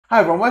Hi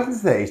everyone, welcome to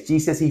today's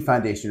GCSE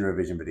Foundation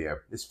Revision video.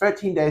 It's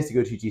 13 days to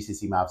go to your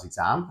GCSE Maths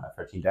exam.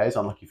 13 days,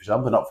 unlucky for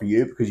some, but not for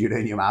you because you're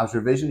doing your Maths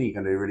revision. You're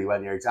going to do really well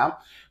in your exam.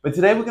 But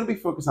today we're going to be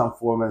focused on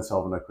formula and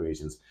solving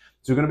equations.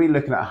 So we're going to be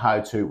looking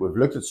at we've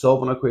looked at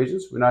solving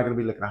equations. We're now going to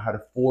be looking at how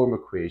to form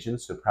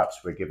equations. So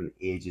perhaps we're given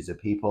ages of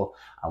people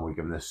and we're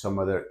given the sum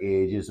of their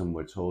ages and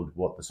we're told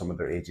what the sum of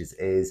their ages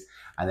is.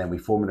 And then we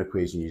form an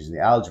equation using the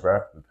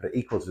algebra. We put it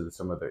equal to the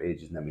sum of their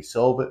ages and then we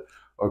solve it.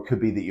 Or it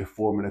could be that you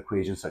form an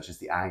equation such as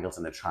the angles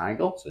in a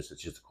triangle, so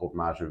such as the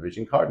Corbettmaths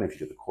revision card. And if you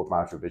get the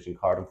Corbettmaths revision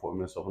card and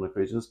formula solving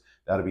equations,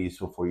 that'll be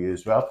useful for you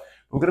as well.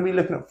 We're going to be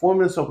looking at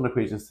formula solving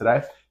equations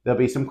today. There'll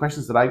be some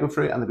questions that I go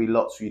through, and there'll be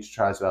lots for you to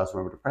try as well. So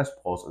remember to press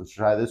pause and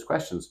try those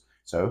questions.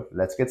 So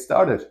let's get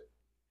started.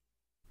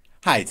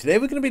 Hi, today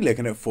we're going to be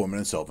looking at forming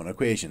and solving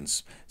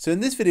equations. So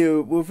in this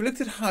video, we've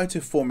looked at how to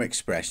form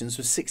expressions.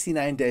 With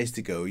 69 days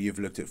to go, you've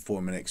looked at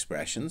forming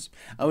expressions.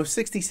 And with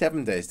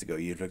 67 days to go,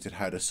 you've looked at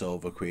how to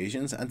solve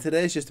equations. And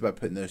today is just about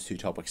putting those two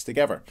topics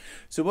together.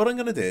 So what I'm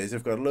going to do is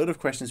I've got a load of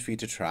questions for you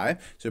to try.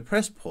 So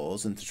press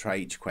pause and to try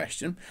each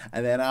question.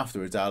 And then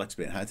afterwards, I'll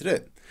explain how to do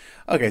it.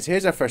 Okay, so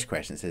here's our first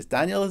question. It says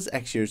Daniel is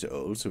X years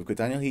old. So we've got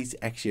Daniel, he's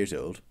X years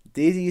old.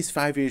 Daisy is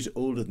 5 years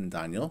older than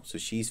Daniel, so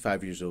she's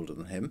 5 years older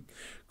than him.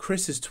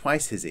 Chris is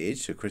twice his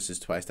age, so Chris is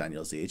twice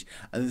Daniel's age.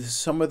 And the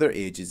sum of their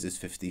ages is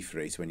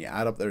 53. So when you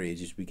add up their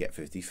ages, we get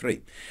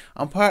 53.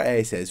 And part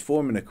A says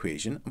form an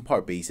equation, and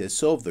part B says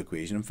solve the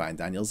equation and find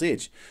Daniel's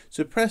age.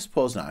 So press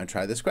pause now and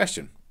try this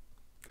question.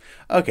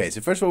 Okay, so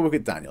first of all, we'll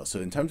get Daniel. So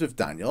in terms of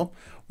Daniel,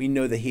 we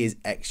know that he is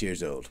X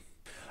years old.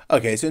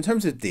 Okay, so in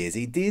terms of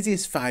Daisy, Daisy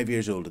is 5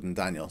 years older than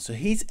Daniel. So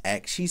he's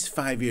X, she's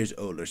 5 years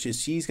older.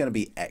 She's going to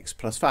be X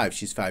plus 5.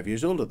 She's 5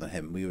 years older than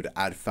him. We would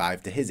add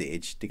 5 to his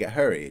age to get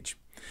her age.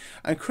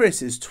 And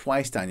Chris is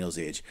twice Daniel's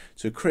age.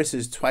 So Chris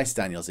is twice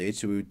Daniel's age,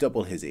 so we would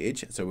double his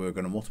age. So we're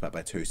going to multiply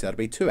by 2, so that'll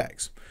be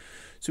 2x.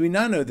 So we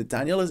now know that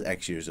Daniel is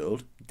X years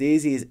old,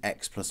 Daisy is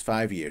X plus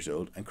 5 years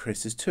old, and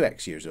Chris is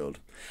 2x years old.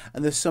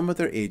 And the sum of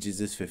their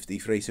ages is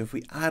 53. So if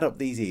we add up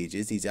these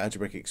ages, these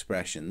algebraic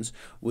expressions,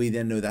 we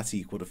then know that's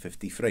equal to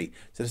 53.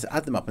 So let's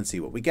add them up and see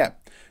what we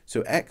get.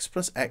 So x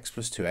plus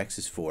 2x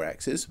is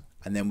 4x's,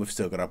 and then we've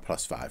still got our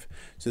plus 5.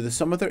 So the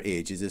sum of their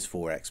ages is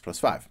 4x plus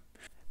 5.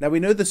 Now we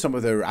know the sum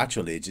of their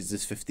actual ages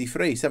is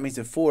 53, so that means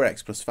that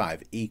 4x plus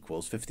 5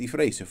 equals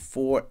 53. So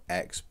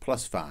 4x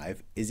plus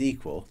 5 is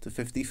equal to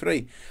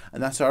 53.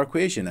 And that's our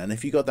equation. And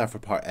if you got that for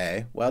part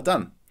A, well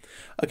done.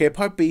 Okay,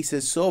 part B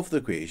says solve the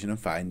equation and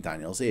find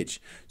Daniel's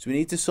age. So we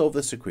need to solve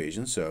this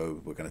equation.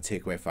 So we're going to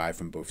take away 5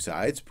 from both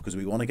sides because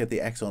we want to get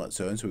the x on its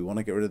own. So we want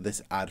to get rid of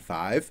this add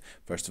 5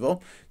 first of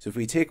all. So if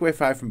we take away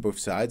 5 from both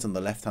sides on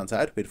the left hand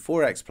side, we had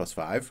 4x plus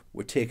 5.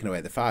 We're taking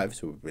away the 5,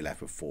 so we'll be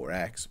left with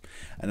 4x.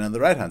 And on the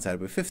right hand side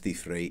with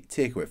 53,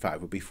 take away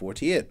 5 would be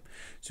 48.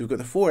 So we've got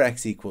the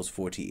 4x equals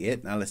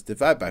 48. Now let's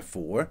divide by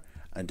 4.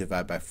 And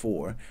divide by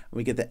 4, and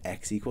we get that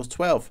x equals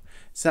 12.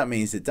 So that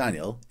means that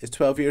Daniel is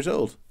 12 years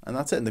old. And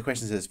that's it. And the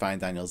question says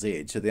find Daniel's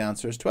age. So the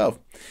answer is 12.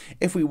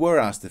 If we were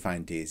asked to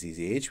find Daisy's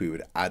age, we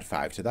would add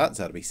 5 to that.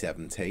 So that'll be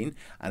 17.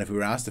 And if we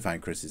were asked to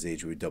find Chris's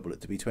age, we would double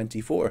it to be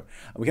 24. And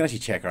we can actually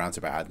check our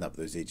answer by adding up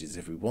those ages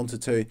if we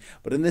wanted to.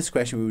 But in this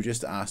question, we were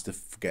just asked to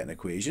get an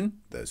equation.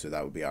 So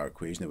that would be our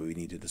equation that we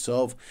needed to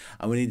solve.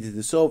 And we needed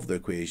to solve the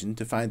equation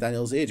to find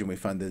Daniel's age. And we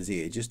found that his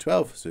age is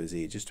 12. So his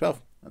age is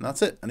 12. And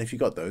that's it. And if you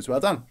got those, well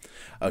done.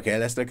 Okay,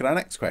 let's look at our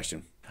next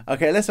question.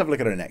 Okay, let's have a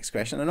look at our next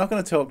question. I'm not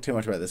going to talk too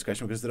much about this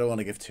question because I don't want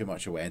to give too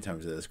much away in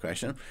terms of this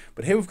question.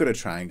 But here we've got a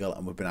triangle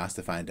and we've been asked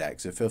to find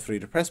x. So feel free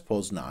to press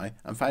pause now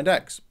and find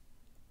x.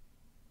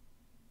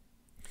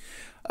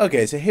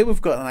 Okay, so here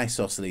we've got an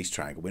isosceles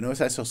triangle. We know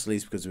it's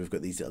isosceles because we've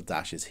got these little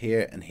dashes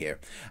here and here.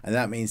 And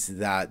that means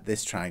that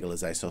this triangle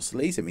is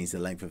isosceles. It means the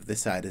length of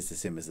this side is the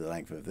same as the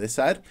length of this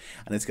side.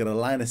 And it's got a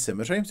line of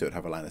symmetry. So it would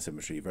have a line of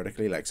symmetry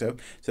vertically like so.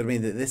 So it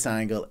means that this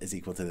angle is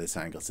equal to this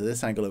angle. So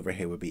this angle over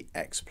here would be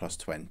x plus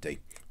 20.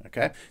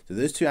 Okay, so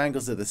those two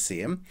angles are the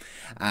same.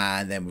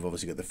 And then we've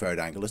obviously got the third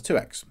angle is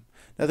 2x.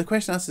 Now the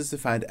question asks us to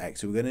find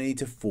x, so we're going to need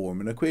to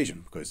form an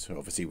equation because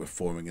obviously we're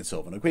forming and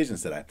solving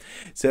equations today.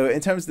 So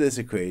in terms of this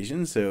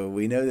equation, so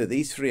we know that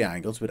these three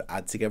angles would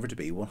add together to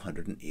be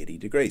 180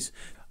 degrees.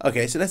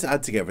 Okay, so let's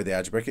add together the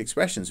algebraic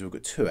expressions. So we've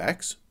got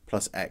 2x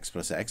plus x,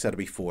 that'll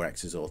be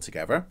 4x's all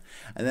together.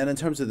 And then in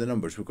terms of the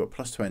numbers, we've got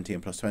plus 20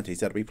 and plus 20,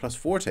 so that'll be plus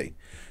 40.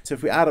 So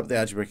if we add up the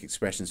algebraic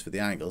expressions for the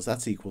angles,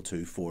 that's equal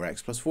to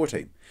 4x plus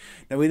 40.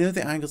 Now we know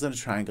the angles in a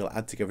triangle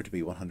add together to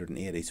be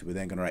 180, so we're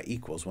then going to write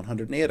equals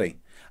 180.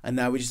 And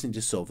now we just need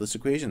to solve this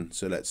equation.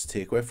 So let's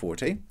take away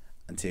 40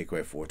 and take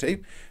away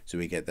 40. So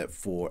we get that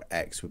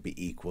 4x would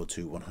be equal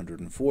to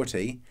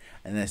 140.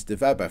 And let's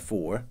divide by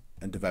 4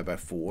 and divide by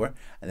 4,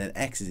 and then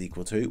x is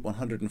equal to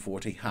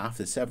 140 half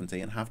to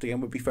 70, and half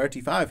again would be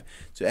 35.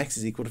 So x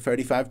is equal to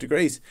 35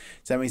 degrees.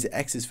 So that means that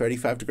x is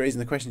 35 degrees,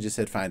 and the question just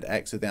said find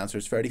x, so the answer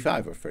is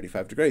 35, or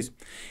 35 degrees.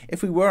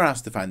 If we were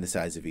asked to find the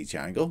size of each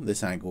angle,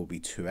 this angle will be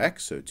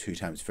 2x, so 2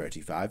 times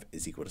 35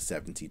 is equal to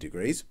 70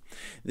 degrees.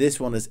 This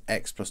one is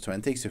x plus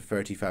 20, so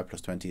 35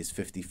 plus 20 is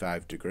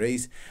 55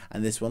 degrees,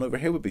 and this one over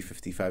here would be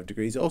 55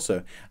 degrees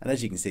also. And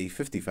as you can see,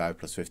 55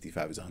 plus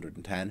 55 is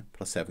 110,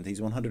 plus 70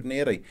 is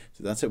 180.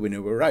 So that's it, we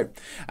know we're right.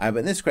 But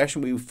in this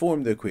question, we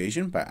formed the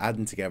equation by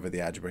adding together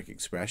the algebraic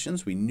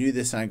expressions. We knew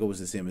this angle was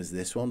the same as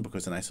this one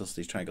because an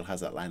isosceles triangle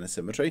has that line of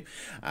symmetry.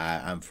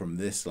 And from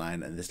this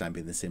line and this line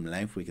being the same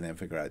length, we can then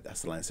figure out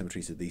that's the line of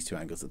symmetry, so these two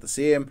angles are the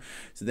same.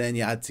 So then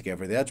you add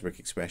together the algebraic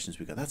expressions,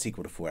 we got that's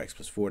equal to 4x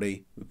plus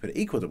 40. We put it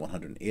equal to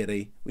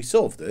 180. We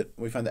solved it,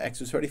 and we found that x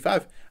was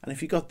 35. And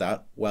if you got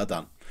that, well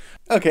done.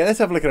 Okay, let's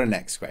have a look at our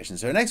next question.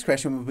 So our next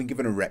question, we've been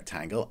given a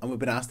rectangle, and we've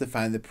been asked to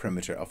find the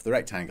perimeter of the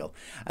rectangle.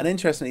 And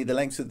interestingly, the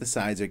lengths of the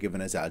sides are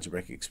given as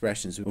algebraic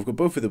expressions. We've got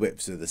both of the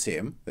widths are the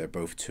same. They're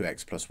both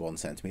 2x plus 1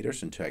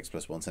 centimeters and 2x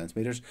plus 1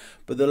 centimeters.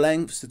 But the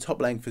lengths, the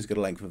top length has got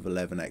a length of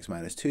 11x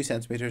minus 2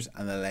 centimeters,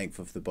 and the length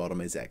of the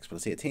bottom is x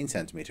plus 18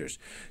 centimeters.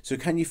 So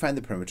can you find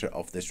the perimeter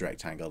of this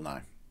rectangle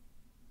now?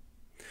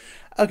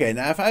 Okay,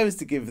 now if I was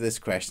to give this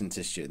question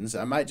to students,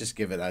 I might just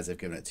give it as I've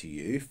given it to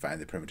you,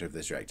 find the perimeter of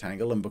this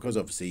rectangle, and because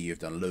obviously you've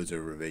done loads of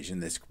revision,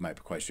 this might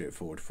be quite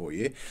straightforward for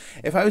you.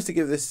 If I was to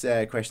give this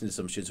question to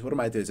some students, what I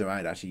might do is I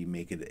might actually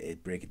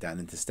break it down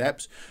into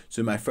steps.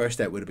 So my first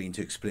step would have been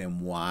to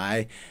explain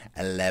why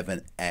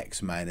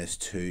 11x minus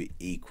 2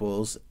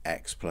 equals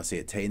x plus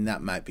 18.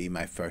 That might be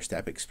my first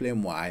step.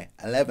 Explain why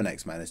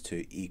 11x minus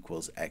 2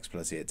 equals x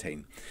plus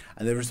 18.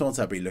 And the response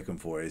I'd be looking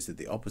for is that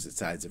the opposite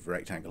sides of a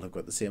rectangle have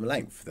got the same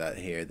length.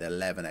 That here, the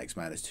 11x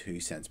minus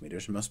 2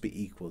 centimeters must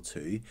be equal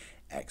to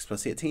x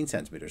plus 18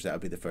 centimeters. That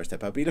would be the first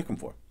step I'd be looking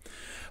for.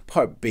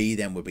 Part B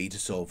then would be to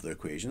solve the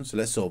equation. So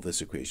let's solve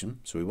this equation.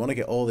 So we want to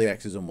get all the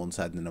x's on one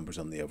side and the numbers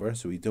on the other.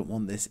 So we don't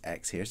want this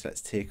x here. So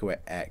let's take away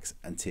x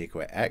and take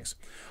away x.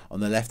 On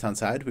the left hand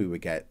side, we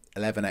would get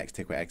 11x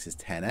take away x is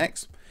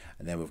 10x.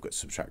 And then we've got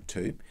subtract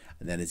 2.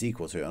 And then is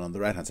equal to, and on the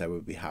right hand side,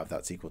 we have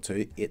that's equal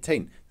to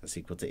 18. That's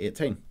equal to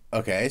 18.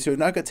 Okay, so we've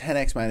now got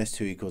 10x minus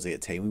 2 equals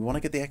 18. We want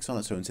to get the x on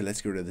its own, so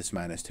let's get rid of this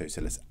minus 2.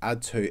 So let's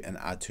add 2 and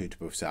add 2 to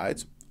both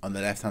sides. On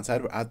the left hand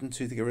side, we're adding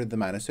 2 to get rid of the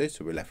minus 2,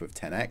 so we're left with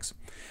 10x.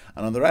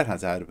 And on the right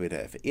hand side, we're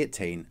left with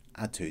 18,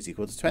 add 2 is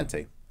equal to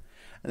 20.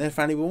 And then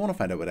finally, we want to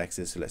find out what x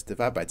is, so let's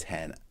divide by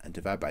 10 and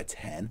divide by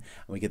 10, and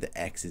we get that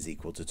x is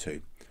equal to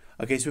 2.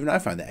 Okay, so we've now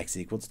found that x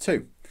is equal to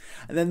 2.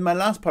 And then my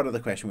last part of the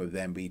question would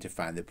then be to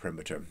find the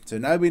perimeter. So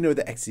now we know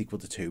that x is equal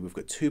to 2. We've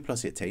got 2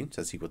 plus 18,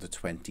 so that's equal to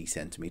 20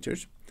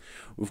 centimeters.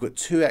 We've got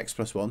 2x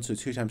plus 1, so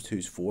 2 times 2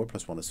 is 4,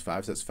 plus 1 is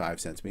 5, so that's 5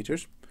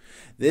 centimeters.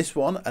 This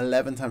one,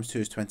 11 times 2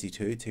 is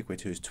 22, take away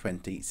 2 is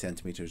 20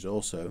 centimeters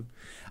also.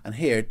 And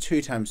here,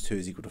 2 times 2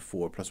 is equal to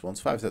 4, plus 1 is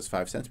 5, so that's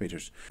 5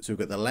 centimeters. So we've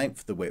got the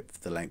length, the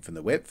width, the length, and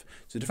the width.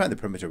 So to find the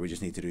perimeter, we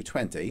just need to do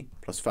 20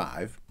 plus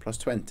 5 plus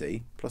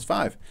 20 plus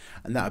 5.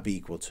 And that would be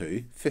equal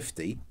to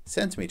 50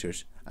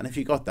 centimeters. And if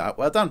you got that,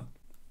 well done.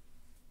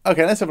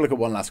 Okay, let's have a look at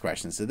one last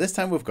question. So this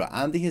time we've got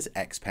Andy has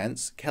x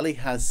pence, Kelly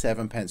has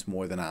 7 pence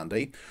more than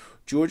Andy,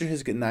 Georgia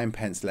has got 9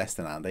 pence less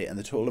than Andy, and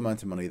the total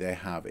amount of money they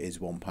have is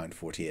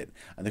 £1.48.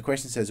 And the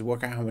question says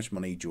work out how much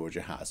money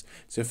Georgia has.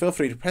 So feel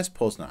free to press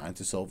pause now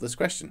to solve this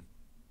question.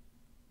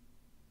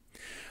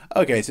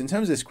 Okay, so in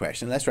terms of this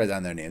question, let's write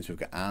down their names. We've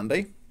got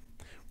Andy,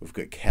 we've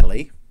got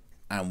Kelly,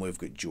 and we've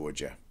got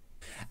Georgia.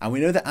 And we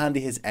know that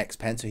Andy has x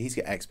pence, so he's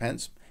got x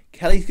pence.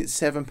 Kelly's got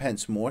 7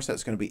 pence more, so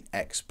that's going to be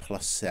x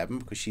plus 7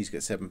 because she's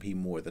got 7p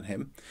more than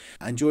him.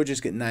 And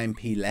Georgia's got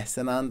 9p less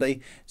than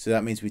Andy, so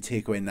that means we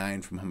take away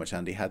 9 from how much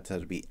Andy had, so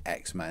that'll be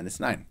x minus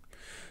 9.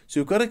 So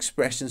we've got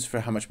expressions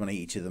for how much money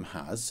each of them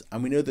has,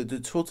 and we know that the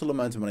total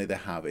amount of money they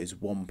have is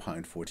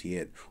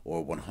 £1.48,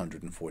 or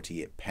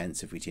 148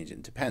 pence if we change it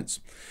into pence.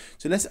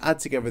 So let's add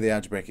together the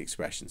algebraic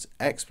expressions.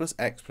 X plus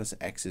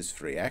x is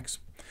 3x.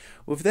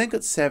 We've then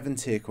got 7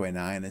 take away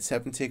 9, and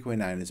 7 take away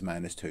 9 is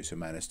minus 2, so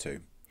minus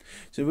 2.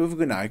 So if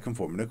we now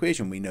conform an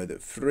equation, we know that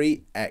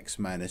 3x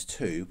minus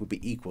 2 would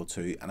be equal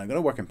to, and I'm going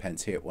to work in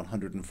pence here,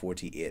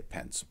 148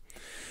 pence.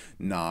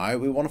 Now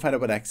we want to find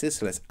out what x is,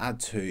 so let's add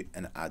 2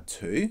 and add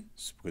 2,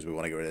 because we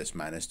want to get rid of this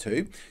minus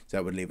 2. So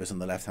that would leave us on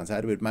the left hand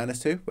side with minus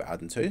 2, we're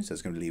adding 2, so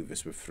it's going to leave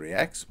us with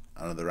 3x.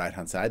 And on the right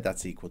hand side,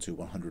 that's equal to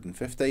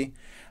 150.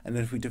 And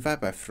then if we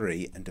divide by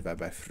 3 and divide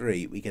by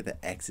 3, we get that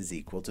x is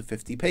equal to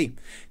 50p.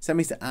 So that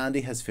means that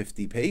Andy has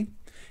 50p.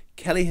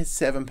 Kelly has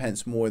 7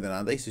 pence more than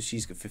Andy, so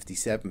she's got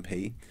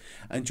 57p.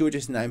 And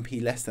Georgia's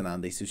 9p less than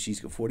Andy, so she's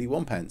got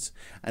 41 pence.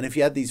 And if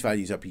you add these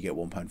values up, you get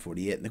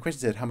 £1.48. And the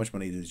question said, how much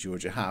money does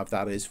Georgia have?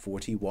 That is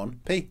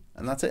 41p.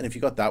 And that's it. And if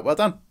you got that, well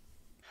done.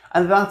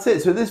 And that's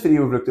it. So in this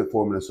video, we've looked at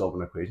formula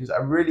solving equations. I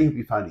really hope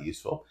you found it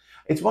useful.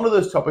 It's one of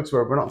those topics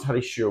where we're not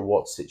entirely sure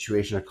what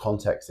situation or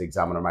context the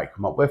examiner might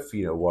come up with.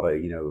 Will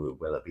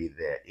it be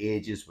the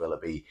ages? Will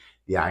it be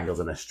the angles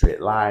in a straight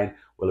line?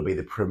 Will it be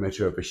the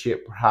perimeter of a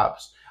shape,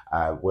 perhaps?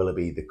 Will it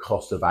be the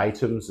cost of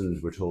items,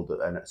 and we're told that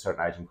a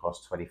certain item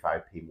costs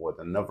 25p more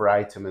than another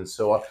item, and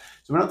so on.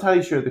 So we're not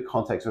entirely sure of the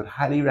context. I would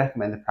highly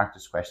recommend the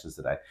practice questions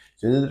today.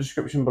 So in the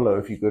description below,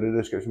 if you go to the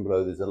description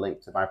below, there's a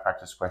link to my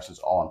practice questions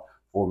on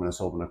formula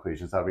solving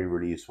equations. That'll be a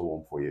really useful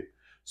one for you.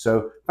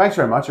 So thanks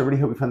very much. I really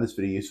hope you found this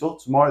video useful.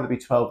 Tomorrow there'll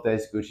be 12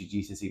 days to go to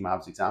your GCSE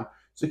maths exam.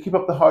 So keep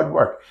up the hard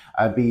work.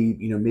 Be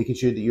making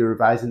sure that you're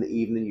revising in the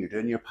evening, you're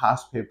doing your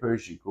past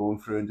papers, you're going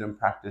through and doing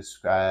practice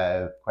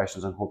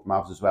questions on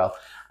Corbettmaths as well.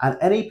 And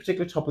any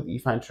particular topic that you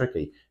find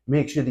tricky,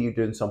 make sure that you're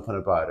doing something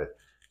about it.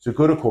 So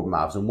go to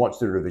Corbettmaths and watch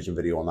the revision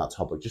video on that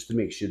topic, just to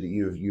make sure that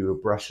you're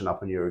brushing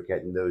up and you're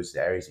getting those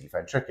areas that you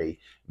find tricky,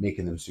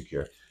 making them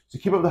secure. So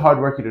keep up the hard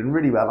work. You're doing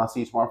really well. I'll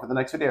see you tomorrow for the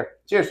next video.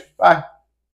 Cheers. Bye.